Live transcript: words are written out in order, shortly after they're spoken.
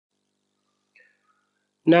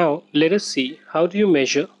Now let us see how do you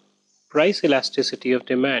measure price elasticity of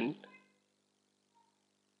demand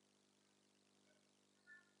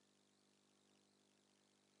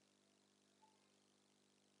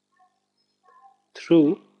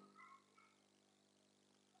through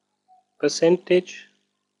percentage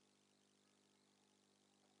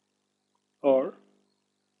or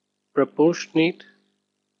proportionate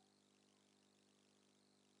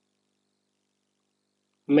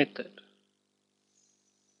method.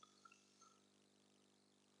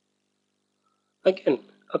 Again,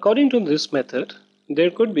 according to this method, there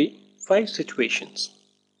could be 5 situations.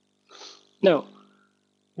 Now,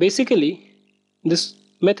 basically, this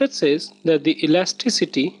method says that the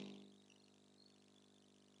elasticity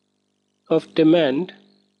of demand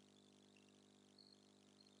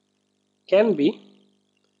can be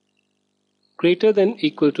greater than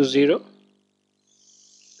equal to 0,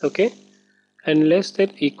 okay, and less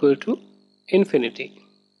than equal to infinity.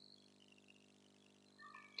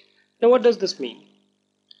 Now what does this mean?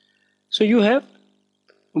 So you have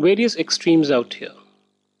various extremes out here,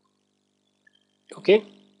 okay.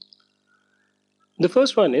 The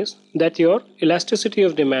first one is that your elasticity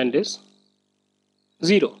of demand is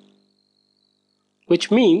 0, which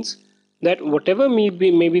means that whatever may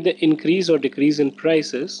be the increase or decrease in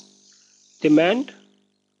prices, demand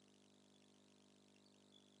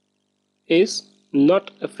is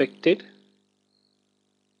not affected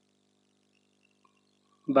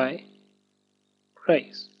by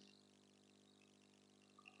price.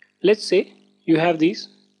 Let's say you have these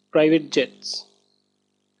private jets.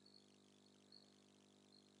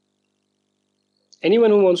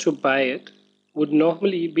 Anyone who wants to buy it would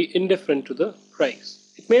normally be indifferent to the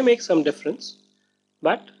price. It may make some difference,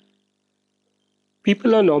 but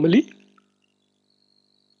people are normally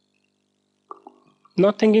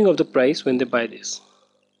not thinking of the price when they buy this.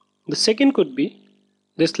 The second could be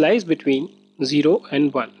this lies between 0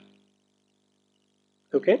 and 1.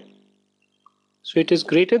 Okay, so it is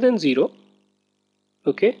greater than 0,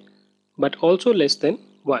 okay, but also less than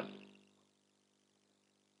 1,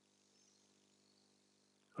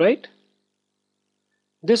 right?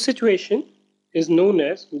 This situation is known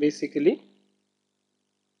as basically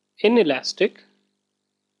inelastic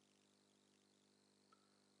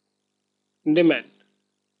demand.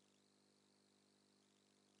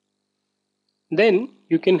 Then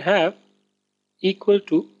you can have equal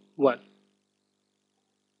to 1.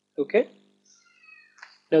 Okay,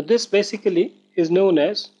 now this basically is known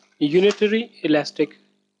as unitary elastic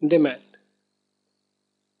demand.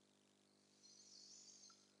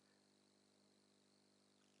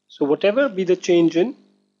 So whatever be the change in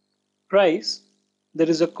price, there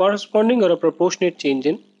is a corresponding or a proportionate change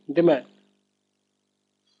in demand.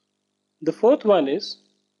 The fourth one is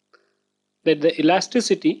that the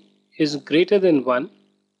elasticity is greater than 1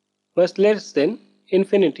 but less than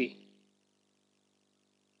infinity.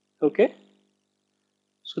 Okay,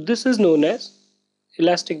 so this is known as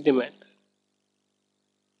elastic demand.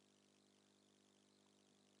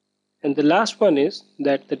 And the last one is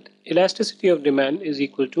that the elasticity of demand is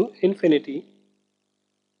equal to infinity,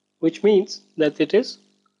 which means that it is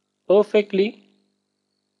perfectly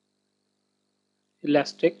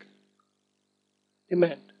elastic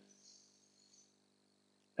demand.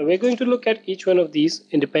 Now we're going to look at each one of these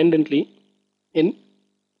independently in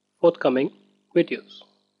forthcoming videos.